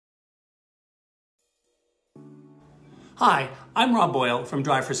Hi, I'm Rob Boyle from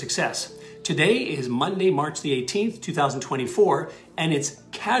Drive for Success. Today is Monday, March the 18th, 2024, and it's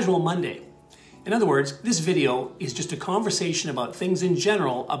Casual Monday. In other words, this video is just a conversation about things in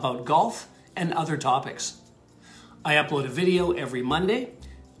general about golf and other topics. I upload a video every Monday.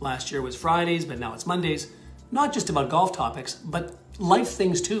 Last year was Fridays, but now it's Mondays. Not just about golf topics, but life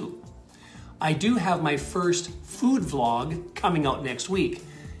things too. I do have my first food vlog coming out next week.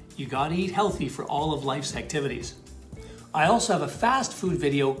 You gotta eat healthy for all of life's activities. I also have a fast food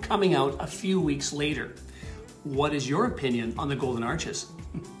video coming out a few weeks later. What is your opinion on the Golden Arches?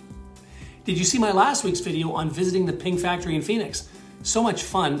 Did you see my last week's video on visiting the Ping Factory in Phoenix? So much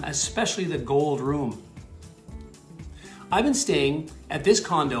fun, especially the Gold Room. I've been staying at this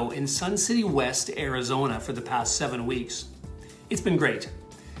condo in Sun City West, Arizona for the past 7 weeks. It's been great.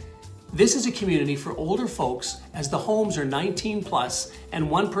 This is a community for older folks as the homes are 19 plus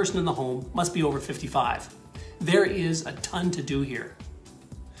and one person in the home must be over 55. There is a ton to do here.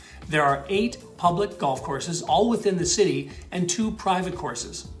 There are 8 public golf courses, all within the city, and 2 private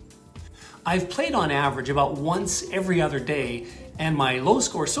courses. I've played on average about once every other day, and my low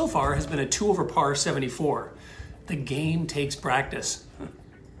score so far has been a 2 over par 74. The game takes practice.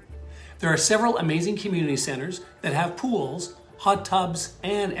 There are several amazing community centers that have pools, hot tubs,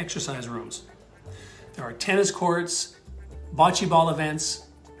 and exercise rooms. There are tennis courts, bocce ball events,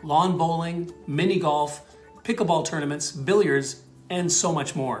 lawn bowling, mini golf, pickleball tournaments, billiards, and so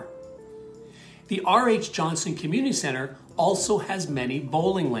much more. The R.H. Johnson Community Center also has many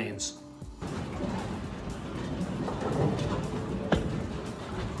bowling lanes.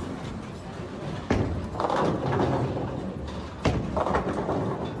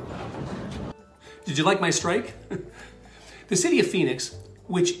 Did you like my strike? The city of Phoenix,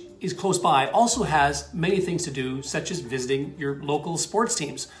 which is close by, also has many things to do, such as visiting your local sports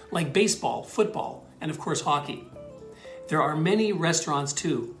teams, like baseball, football, and of course hockey. There are many restaurants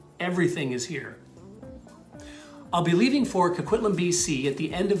too. Everything is here. I'll be leaving for Coquitlam, BC at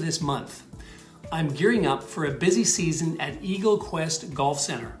the end of this month. I'm gearing up for a busy season at Eagle Quest Golf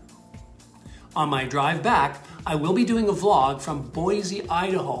Center. On my drive back, I will be doing a vlog from Boise,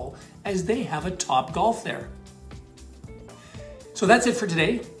 Idaho, as they have a top golf there. So that's it for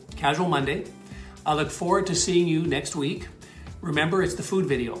today, Casual Monday. I look forward to seeing you next week. Remember, it's the food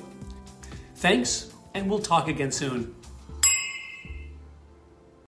video. Thanks, and we'll talk again soon.